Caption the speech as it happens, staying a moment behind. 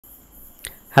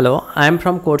Hello, I am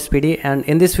from CodeSpeedy, and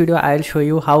in this video I will show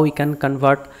you how we can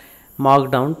convert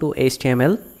Markdown to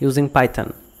HTML using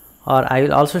Python, or I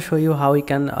will also show you how we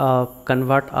can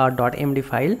convert a .md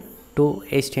file to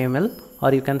HTML,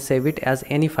 or you can save it as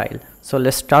any file. So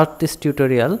let's start this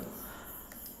tutorial.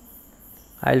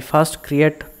 I will first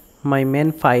create my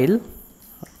main file.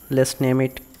 Let's name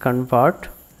it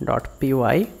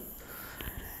convert.py,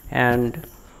 and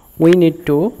we need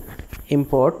to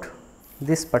import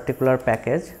this particular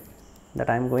package that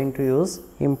I am going to use,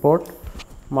 import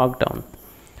Markdown.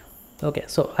 Okay,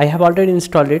 so I have already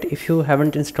installed it. If you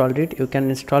haven't installed it, you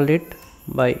can install it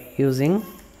by using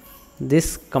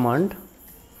this command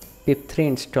pip3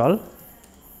 install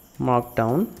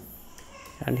Markdown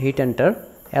and hit enter.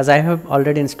 As I have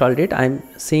already installed it, I am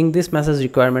seeing this message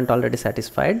requirement already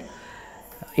satisfied.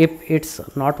 If it's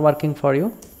not working for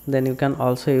you, then you can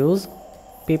also use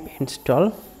pip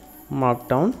install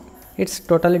Markdown. It's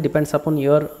totally depends upon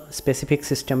your specific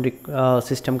system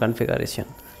configuration.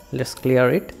 Let's clear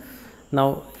it.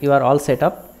 Now you are all set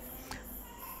up.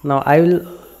 Now I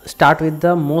will start with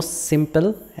the most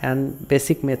simple and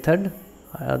basic method,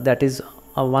 that is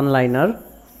a one-liner.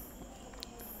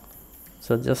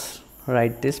 So just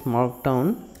write this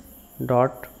markdown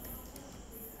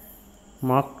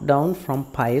from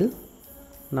file.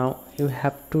 Now you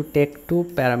have to take two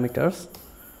parameters.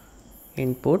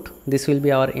 Input, this will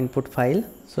be our input file,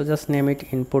 so just name it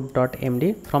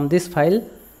input.md. From this file,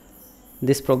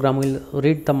 this program will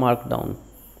read the markdown,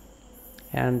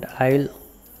 and I will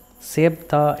save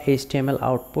the HTML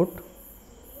output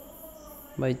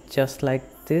by just like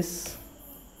this.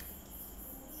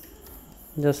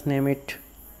 Just name it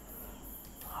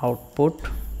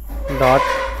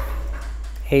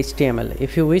output.html.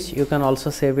 if you wish, you can also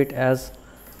save it as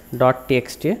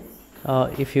 .txt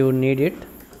if you need it.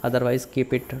 Otherwise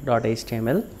keep it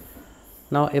 .html.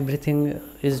 Now everything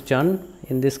is done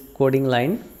in this coding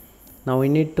line. Now we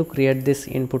need to create this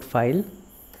input file.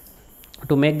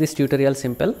 To make this tutorial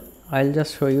simple, I'll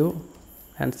just show you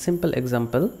a simple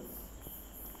example.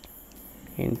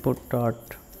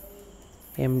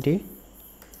 Input.md.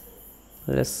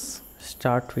 Let's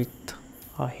start with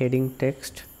a heading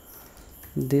text.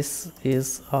 This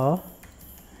is a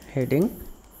heading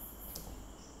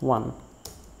 1.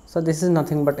 So this is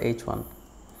nothing but h1.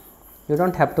 You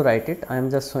don't have to write it. I am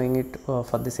just showing it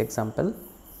for this example.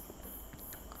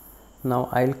 Now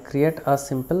I will create a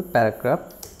simple paragraph.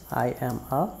 I am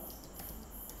a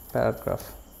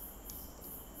paragraph,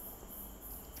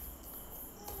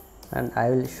 and I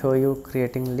will show you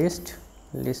creating list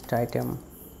item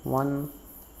 1,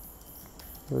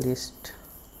 list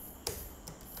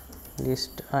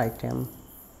item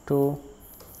 2,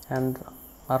 and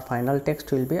our final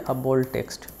text will be a bold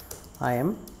text. I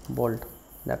am bold.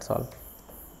 That's all.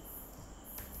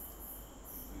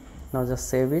 Now just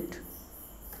save it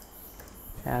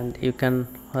and you can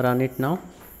run it now.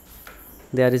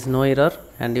 There is no error,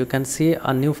 and you can see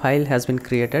a new file has been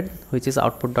created, which is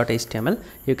output.html.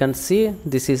 You can see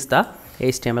this is the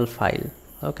HTML file.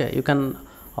 Okay, you can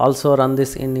also run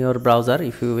this in your browser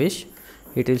if you wish.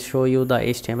 It will show you the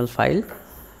HTML file.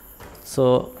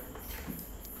 So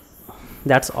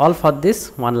that's all for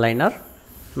this one-liner.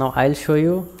 Now I'll show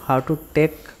you how to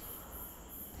take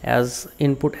as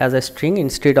input as a string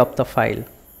instead of the file.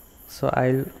 So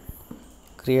I'll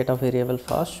create a variable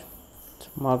first,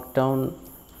 markdown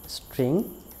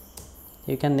string.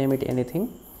 You can name it anything,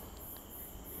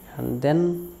 and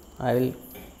then I will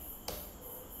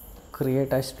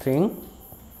create a string.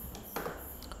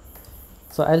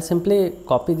 So I'll simply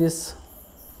copy this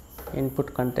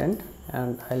input content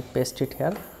and I'll paste it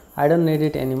here. I don't need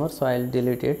it anymore, so I'll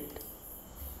delete it.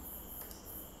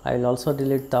 I will also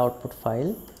delete the output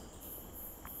file.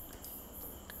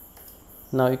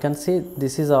 Now you can see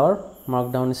this is our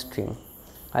markdown string.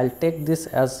 I'll take this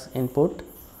as input,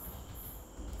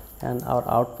 and our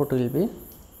output will be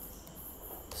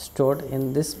stored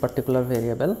in this particular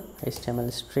variable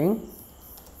HTML string.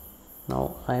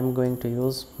 Now I am going to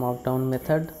use markdown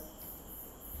method,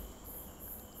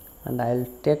 and I'll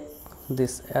take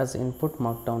this as input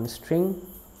markdown string.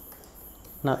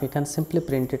 Now you can simply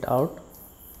print it out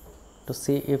to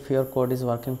see if your code is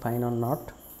working fine or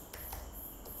not.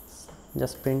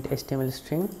 Just print HTML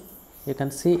string. You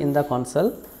can see in the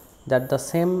console that the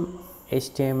same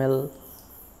HTML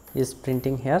is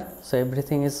printing here, so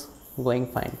everything is going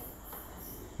fine.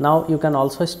 Now you can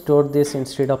also store this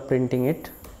instead of printing it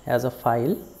as a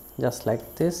file, just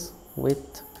like this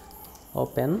with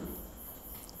open.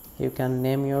 You can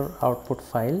name your output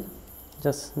file.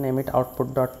 Just name it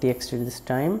output.txt this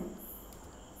time.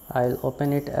 I'll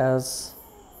open it as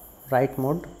write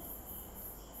mode.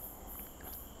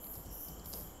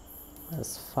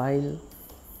 as file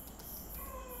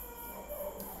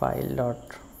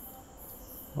dot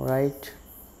write,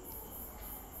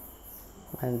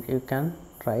 and you can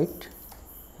write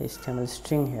HTML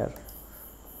string here.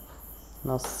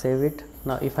 Now save it.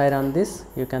 Now if I run this,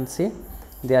 you can see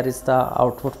there is the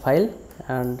output file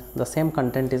and the same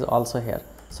content is also here.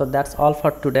 So that's all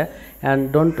for today,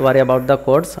 and don't worry about the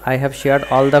codes. I have shared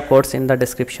all the codes in the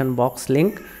description box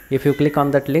link. If you click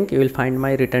on that link, you will find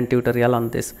my written tutorial on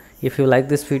this. If you like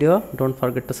this video, don't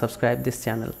forget to subscribe this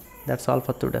channel. That's all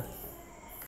for today.